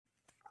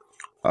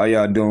How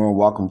y'all doing?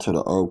 Welcome to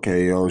the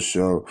OKO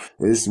show.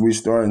 We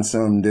starting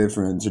something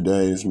different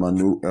today. It's my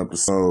new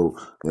episode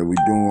that we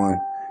doing.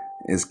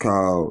 It's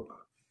called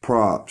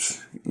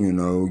props.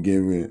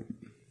 Giving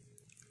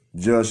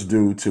just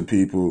due to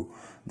people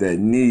that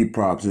need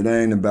props. It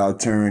ain't about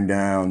tearing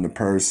down the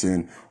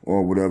person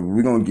or whatever.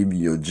 We're gonna give you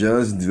your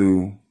just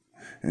due,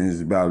 and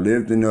it's about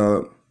lifting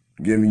up,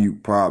 giving you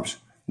props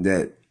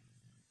that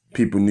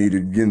people need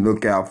to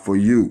look out for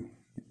you.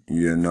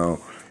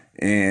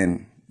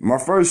 And my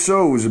first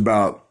show was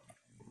about,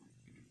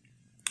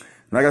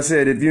 like I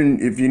said, if you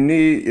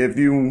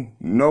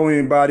know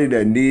anybody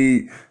that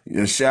need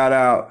a shout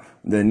out,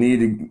 that need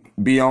to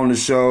be on the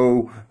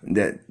show,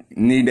 that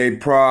need their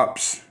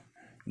props,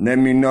 let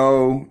me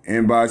know.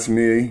 Inbox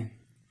me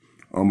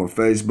on my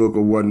Facebook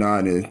or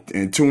whatnot,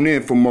 and tune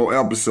in for more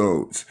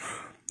episodes.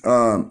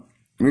 We're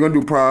gonna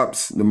do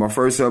props. My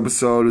first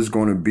episode is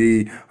gonna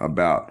be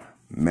about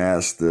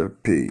Master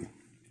P,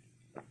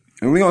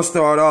 and we're gonna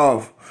start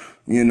off,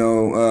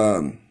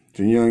 the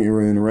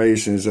younger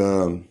generations.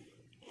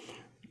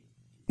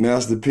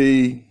 Master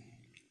P,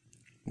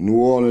 New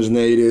Orleans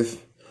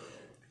native.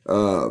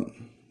 I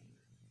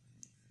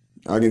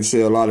can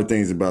say a lot of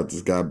things about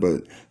this guy,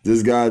 but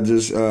this guy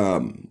just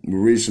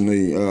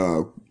recently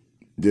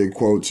did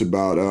quotes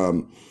about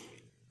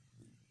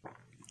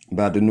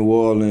the New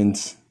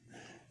Orleans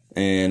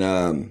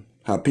and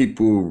how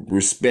people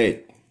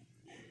respect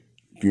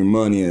your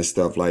money and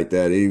stuff like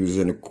that. He was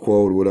in a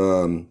quote with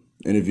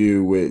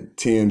interview with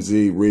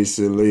TMZ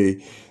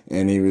recently,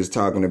 and he was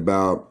talking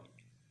about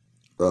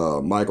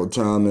Michael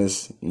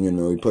Thomas.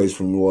 He plays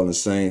for New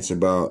Orleans Saints,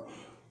 about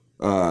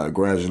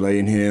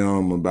congratulating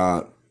him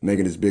about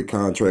making this big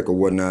contract or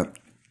whatnot.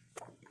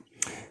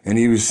 And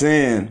he was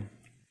saying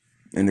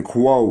in the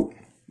quote,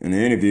 in the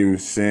interview,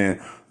 saying,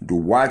 to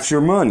watch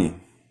your money.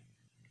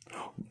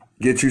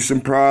 Get you some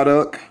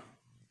product,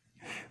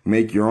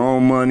 make your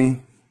own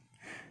money,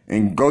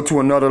 and go to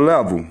another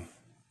level.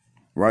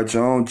 Write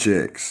your own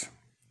checks.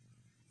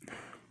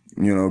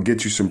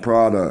 Get you some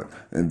product,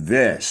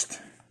 invest.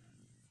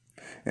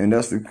 And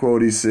that's the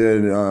quote he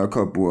said a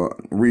couple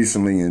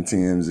recently in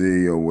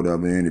TMZ or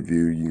whatever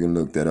interview. You can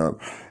look that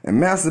up. And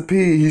Master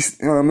P,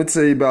 I'm going to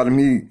tell you about him.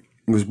 He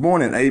was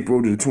born in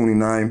April the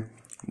 29th,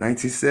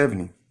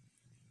 1970.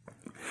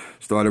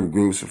 Started with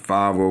groups of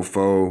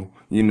 504.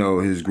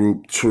 His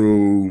group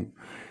True.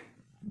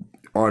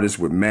 Artists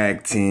with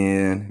Mac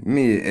 10,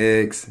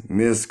 Mia X,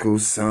 Mystical,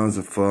 Sons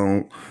of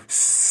Funk,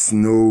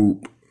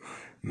 Snoop,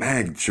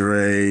 Mac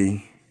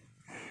Dre,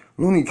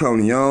 Looney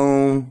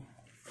Coneon,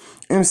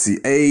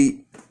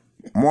 MC8,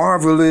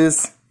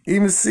 Marvelous,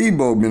 even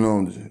Sebo been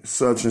on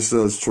such and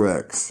such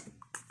tracks.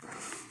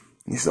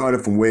 He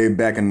started from way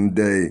back in the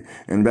day,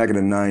 and back in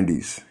the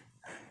 90s.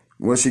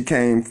 Well, she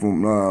came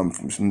from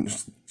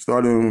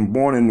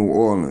born in New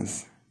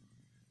Orleans.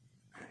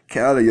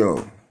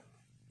 Calio,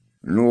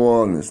 New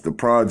Orleans, the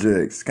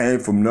projects, came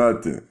from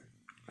nothing.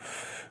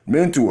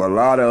 Been through a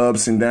lot of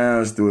ups and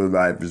downs through his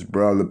life. His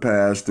brother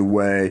passed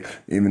away,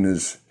 even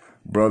his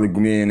brother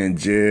being in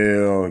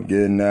jail,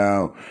 getting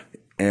out,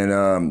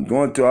 and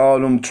going through all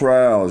them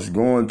trials,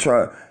 and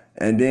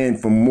then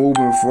from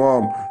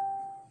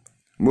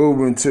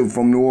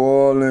from New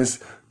Orleans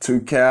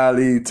to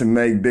Cali to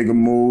make bigger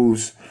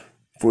moves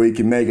before he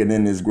can make it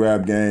in his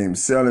rap game,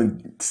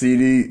 selling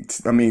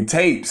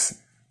tapes.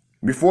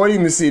 Before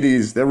even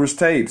CDs, there was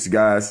tapes,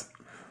 guys.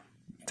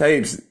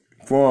 Tapes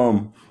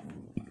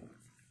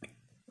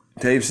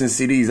and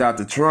CDs out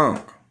the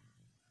trunk.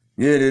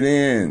 Get it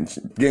in.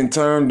 Getting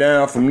turned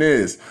down from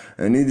this.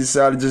 And he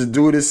decided to just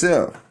do it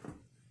himself.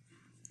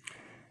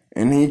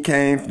 And he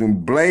came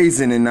from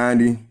blazing in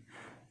 90.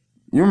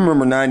 You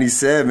remember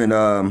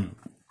 97,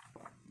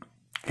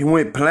 he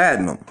went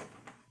platinum.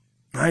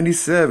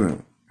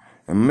 97.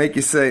 And make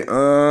you say,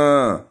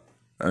 nah,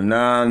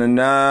 nah,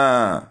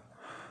 nah.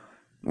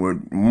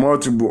 With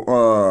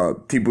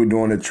multiple people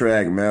doing the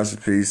track, Master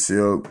P,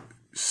 Silk,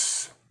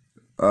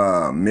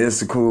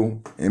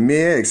 Mystical, and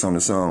Mia X on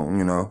the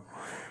song,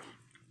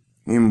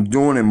 Him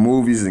doing in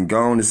movies and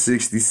Gone to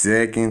 60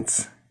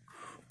 Seconds,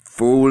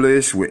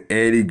 Foolish with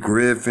Eddie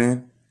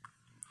Griffin.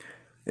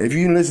 If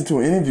you listen to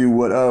an interview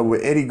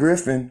with Eddie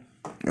Griffin,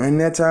 in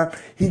that time,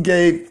 he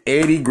gave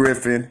Eddie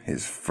Griffin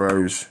his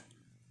first,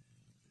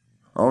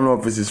 I don't know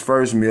if it's his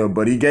first meal,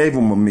 but he gave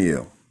him a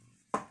meal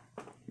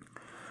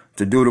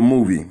to do the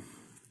movie.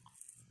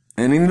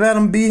 And he let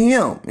him be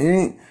him.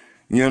 And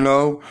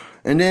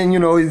then, he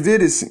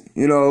did it,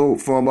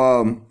 from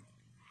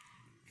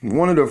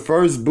one of the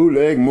first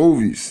bootleg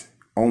movies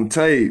on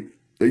tape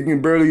that you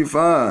can barely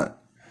find,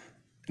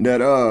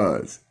 that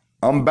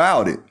I'm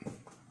About It.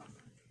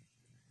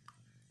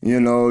 You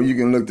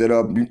can look that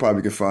up. You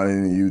probably can find it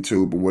on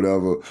YouTube or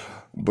whatever.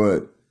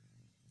 But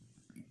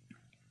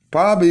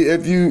probably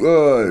if you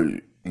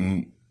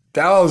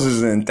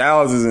thousands and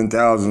thousands and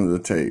thousands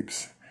of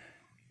tapes.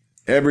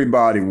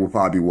 Everybody will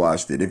probably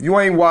watched it. If you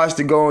ain't watched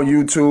it, go on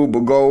YouTube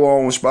or go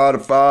on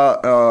Spotify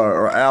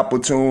or Apple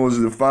Tunes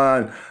to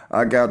find.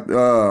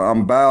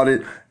 I'm About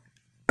It.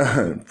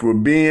 for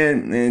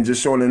being and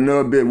just showing a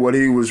little bit what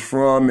he was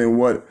from and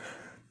what,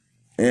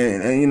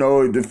 and you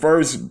know, the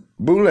first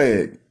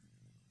bootleg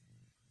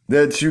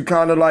that you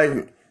kind of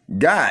like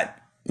got,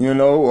 you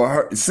know,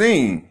 or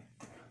seen.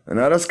 And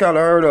now that's kind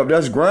of heard of.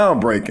 That's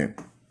groundbreaking.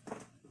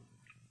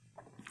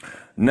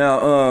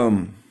 Now,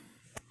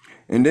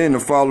 and then to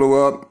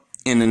follow up,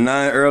 in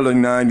the early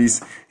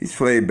 90s, he's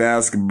played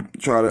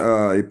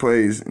basketball. He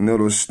plays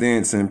little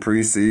stints in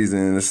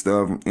preseason and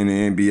stuff in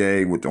the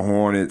NBA with the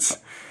Hornets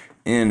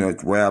and the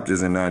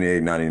Raptors in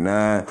 98,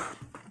 99.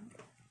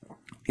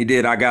 He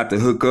did I Got the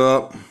Hook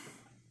Up,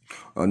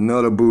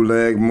 another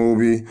bootleg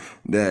movie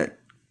that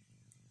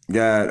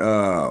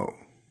got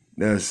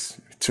that's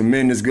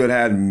tremendous good.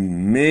 Had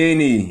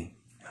many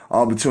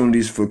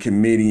opportunities for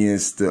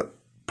comedians to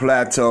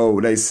plateau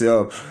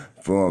themselves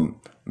from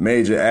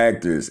major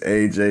actors.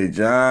 A.J.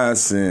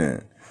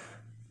 Johnson,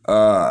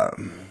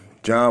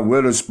 John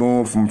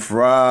Witherspoon from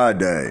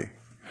Friday,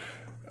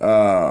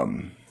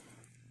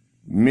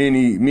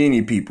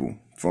 many people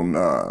from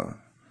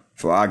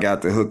so I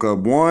Got the Hook Up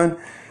 1.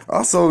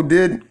 Also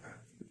did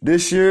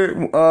this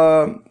year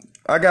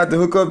I Got the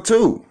Hook Up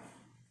 2.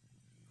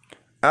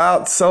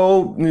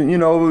 So, you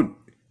know,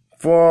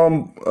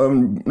 from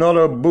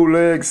another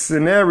bootleg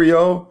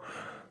scenario,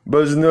 but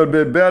it's a little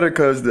bit better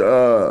because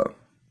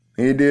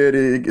he did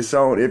it.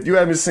 So if you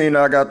haven't seen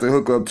I Got the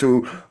Hook Up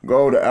 2,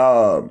 go to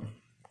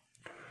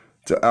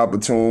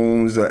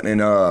iTunes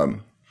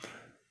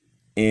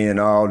and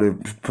all the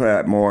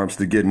platforms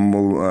to get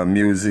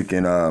music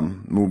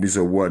and movies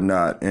or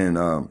whatnot, and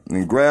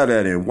grab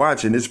that and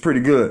watch it. It's pretty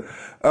good.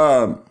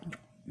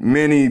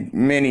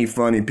 Many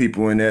funny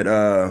people in that.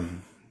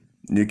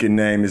 You can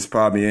name is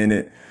probably in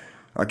it.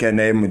 I can't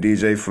name them.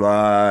 DJ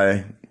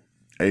Fly,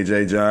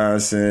 A.J.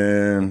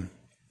 Johnson,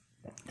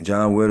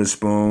 John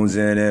Witherspoon's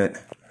in it.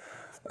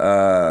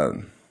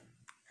 All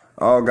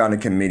kind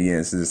of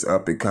comedians is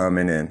up and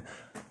coming, and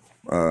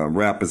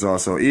rappers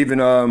also. Even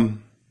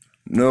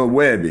Noah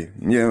Webby,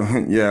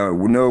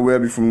 Noah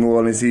Webby from New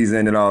Orleans, he's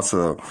in it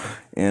also.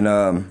 And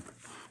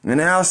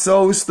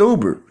also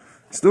Stuber.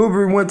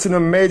 Stuber went to the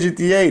major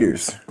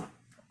theaters.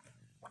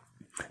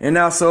 And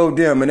also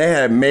them, and they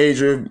had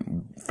major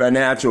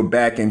financial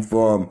backing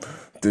from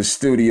the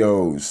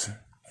studios,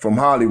 from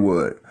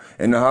Hollywood.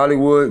 And the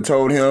Hollywood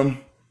told him,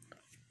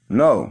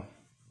 no,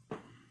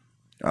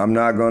 I'm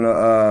not going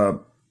to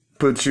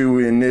put you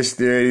in this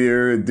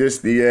theater, this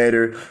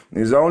theater.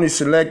 There's only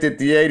selected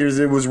theaters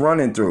it was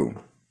running through.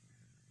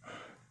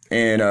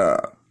 And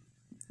I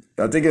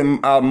think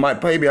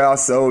maybe I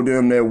sold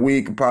them that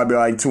week probably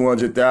like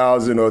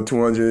 200,000 or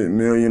 200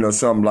 million or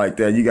something like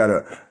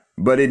that.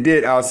 But it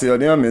did outsell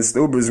them, and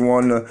Stuber's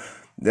one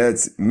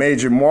that's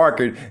major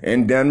market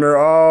in Denver,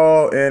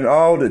 all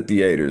the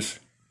theaters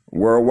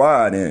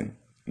worldwide. And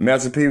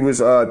Master P was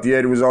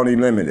theater was only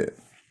limited,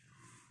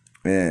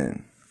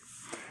 and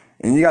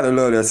you gotta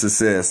love that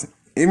success.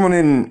 Even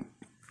in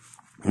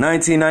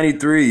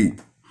 1993,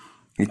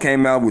 he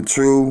came out with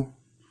True,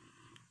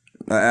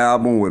 an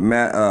album with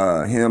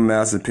him,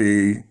 Master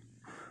P,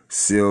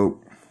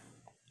 Silk,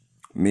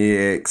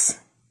 Mix,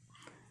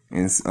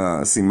 and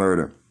C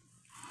Murder.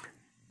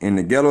 And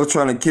The Ghetto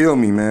Trying to Kill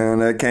Me, man,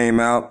 that came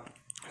out,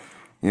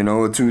 in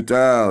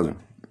 2000.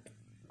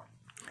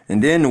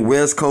 And then the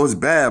West Coast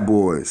Bad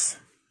Boys,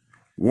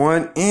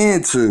 1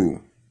 and 2,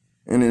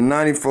 in the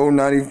 94,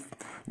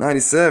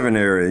 97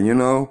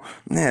 area,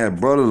 They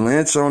had Brother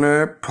Lynch on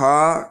there,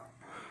 Pac,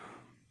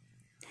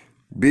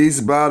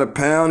 Beats by the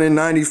Pound in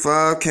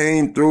 95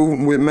 came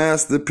through with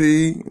Master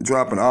P,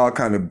 dropping all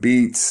kind of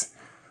beats.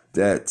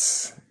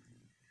 That's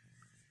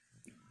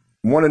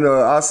one of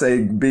I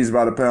say Beats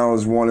by the Pound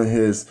was one of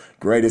his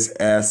greatest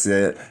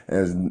assets,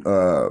 as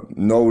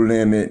No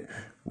Limit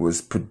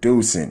was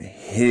producing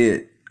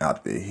hit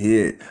after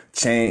hit,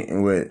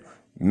 chain with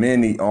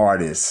many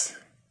artists,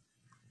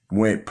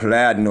 went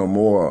platinum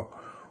or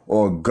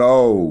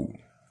gold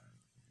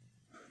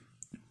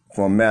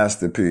from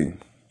Master P.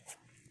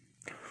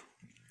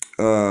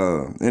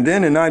 And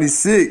then in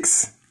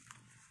 96,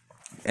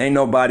 ain't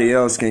nobody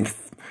else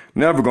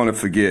never gonna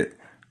forget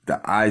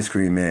the Ice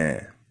Cream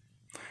Man.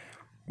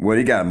 Well,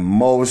 he got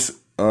most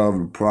of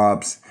the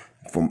props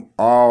from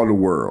all the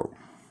world.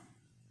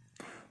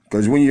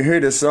 Because when you hear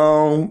the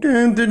song,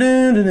 boom, boom,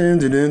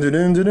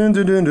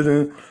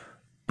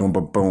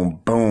 boom,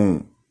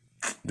 boom,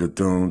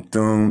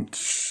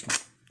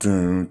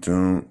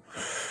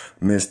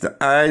 Mr.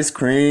 Ice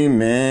Cream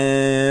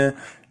Man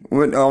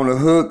went on the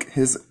hook.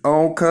 His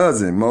own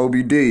cousin,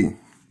 Moby D,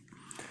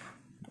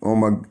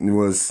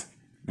 was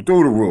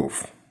through the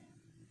roof.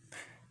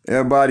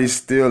 Everybody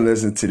still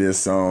listen to this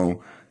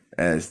song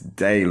as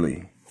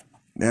daily.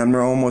 Damn,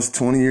 they're almost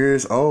 20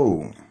 years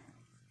old.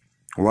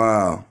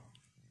 Wow.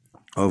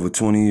 Over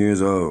 20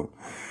 years old.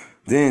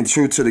 Then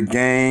True to the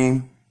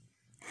Game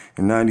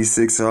in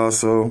 96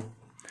 also.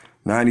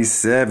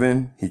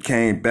 97, he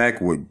came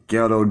back with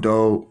Ghetto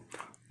Dope.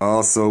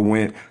 Also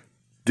went,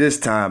 this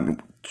time,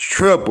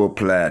 triple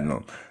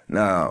platinum.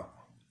 Now,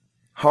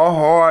 how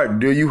hard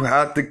do you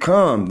have to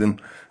come?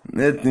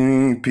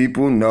 letting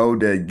people know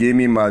that give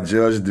me my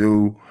just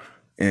due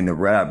in the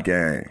rap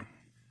game.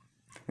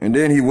 And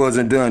then he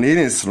wasn't done. He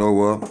didn't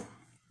slow up.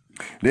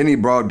 Then he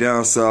brought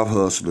Down South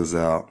Hustlers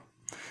out.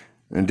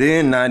 And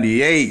then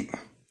 98,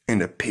 in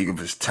the peak of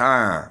his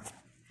time,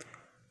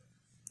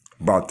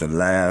 brought The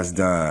Last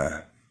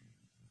Dime.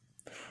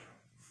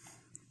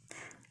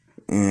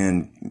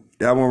 And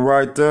that one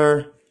right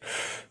there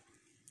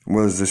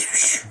was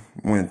just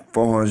went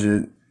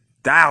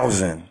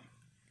 400,000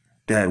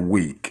 that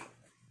week.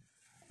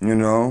 You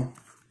know?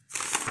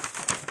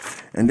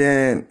 And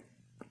then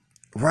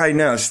right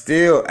now,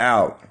 still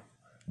out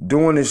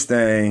doing this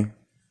thing,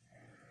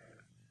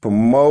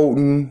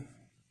 promoting,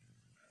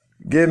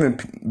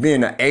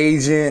 being an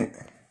agent,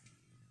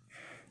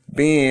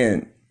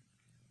 being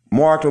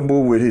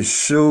marketable with his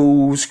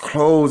shoes,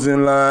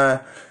 clothing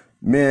line,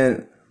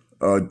 being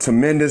a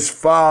tremendous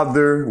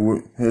father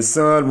with his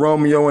son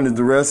Romeo and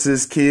the rest of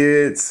his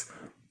kids.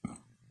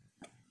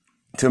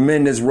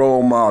 Tremendous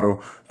role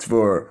model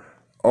for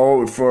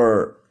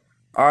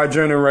our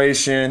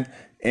generation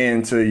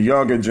and to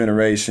younger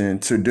generation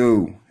to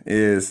do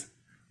is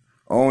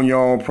own your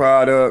own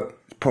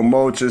product,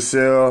 promote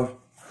yourself,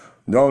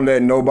 don't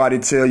let nobody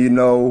tell you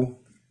no,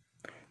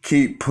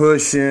 keep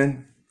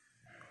pushing.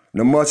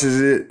 No much as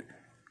it,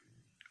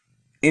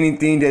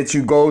 anything that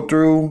you go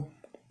through,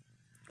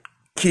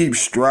 keep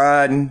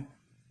striding,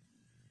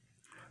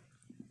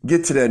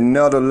 get to that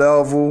another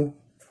level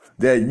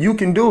that you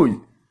can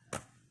do.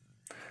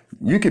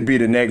 You could be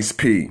the next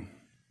P.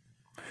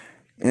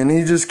 And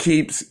he just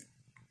keeps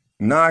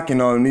knocking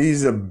on him.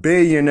 He's a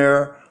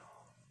billionaire,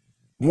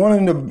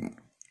 one of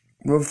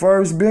the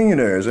first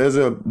billionaires as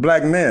a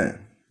black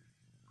man.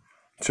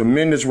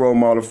 Tremendous role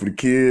model for the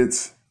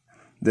kids,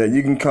 that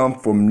you can come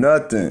from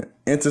nothing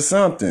into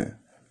something.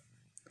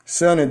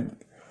 Selling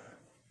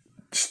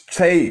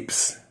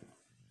tapes,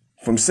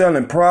 from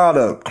selling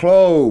product,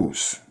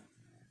 clothes,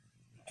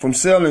 from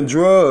selling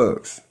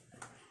drugs,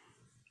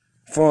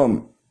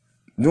 from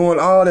doing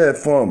all that,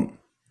 from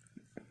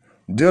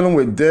dealing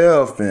with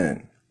death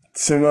and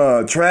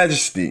some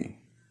tragedy,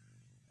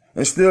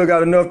 and still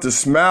got enough to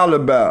smile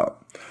about.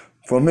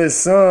 From his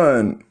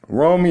son,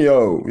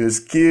 Romeo, his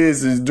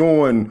kids is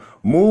doing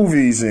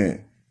movies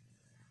and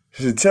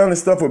he's telling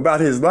stuff about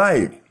his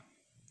life.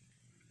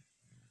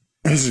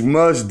 It's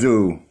must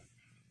do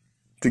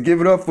to give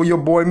it up for your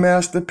boy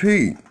Master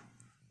P.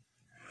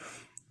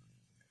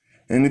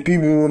 And the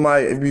people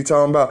might be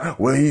talking about,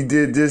 well, he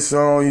did this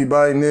song, he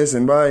biting this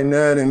and biting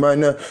that and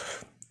biting that.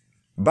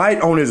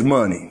 Bite on his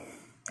money,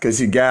 because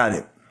he got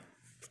it.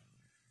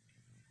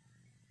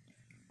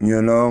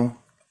 You know?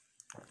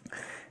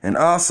 And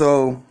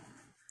also,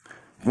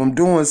 from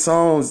doing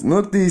songs,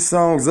 look these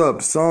songs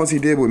up. Songs he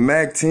did with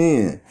Mac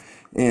 10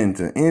 and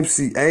to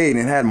MC8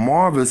 and had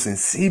Marvelous and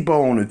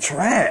C-Bo on the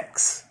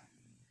tracks.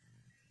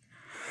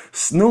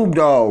 Snoop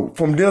Dogg,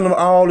 from dealing with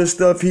all the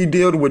stuff he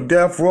did with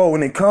Death Row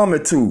and it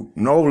coming to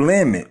No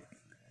Limit.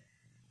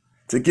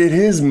 To get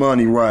his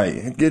money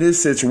right, get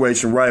his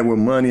situation right with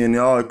money and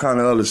all that kind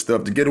of other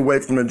stuff, to get away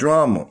from the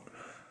drama.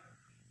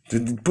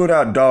 To put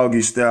out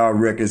doggy style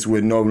records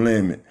with No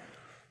Limit.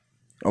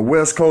 A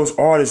West Coast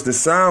artist to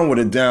sign with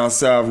a Down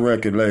South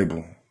record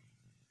label.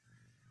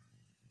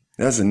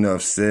 That's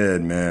enough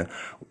said, man.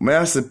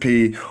 Master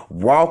P,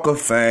 Walk of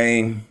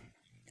Fame,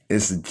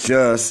 is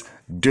just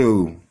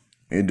due.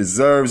 It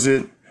deserves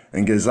it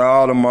and gets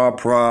all of my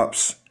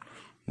props.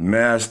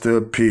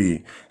 Master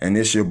P. And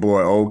it's your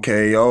boy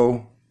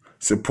OKO.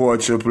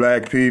 Support your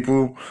black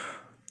people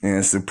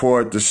and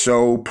support the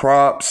show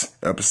Props.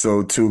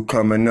 Episode 2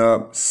 coming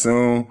up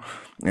soon.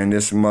 And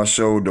this is my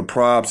show, The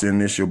Props,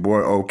 and it's your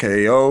boy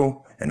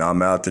OKO, and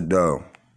I'm out the door.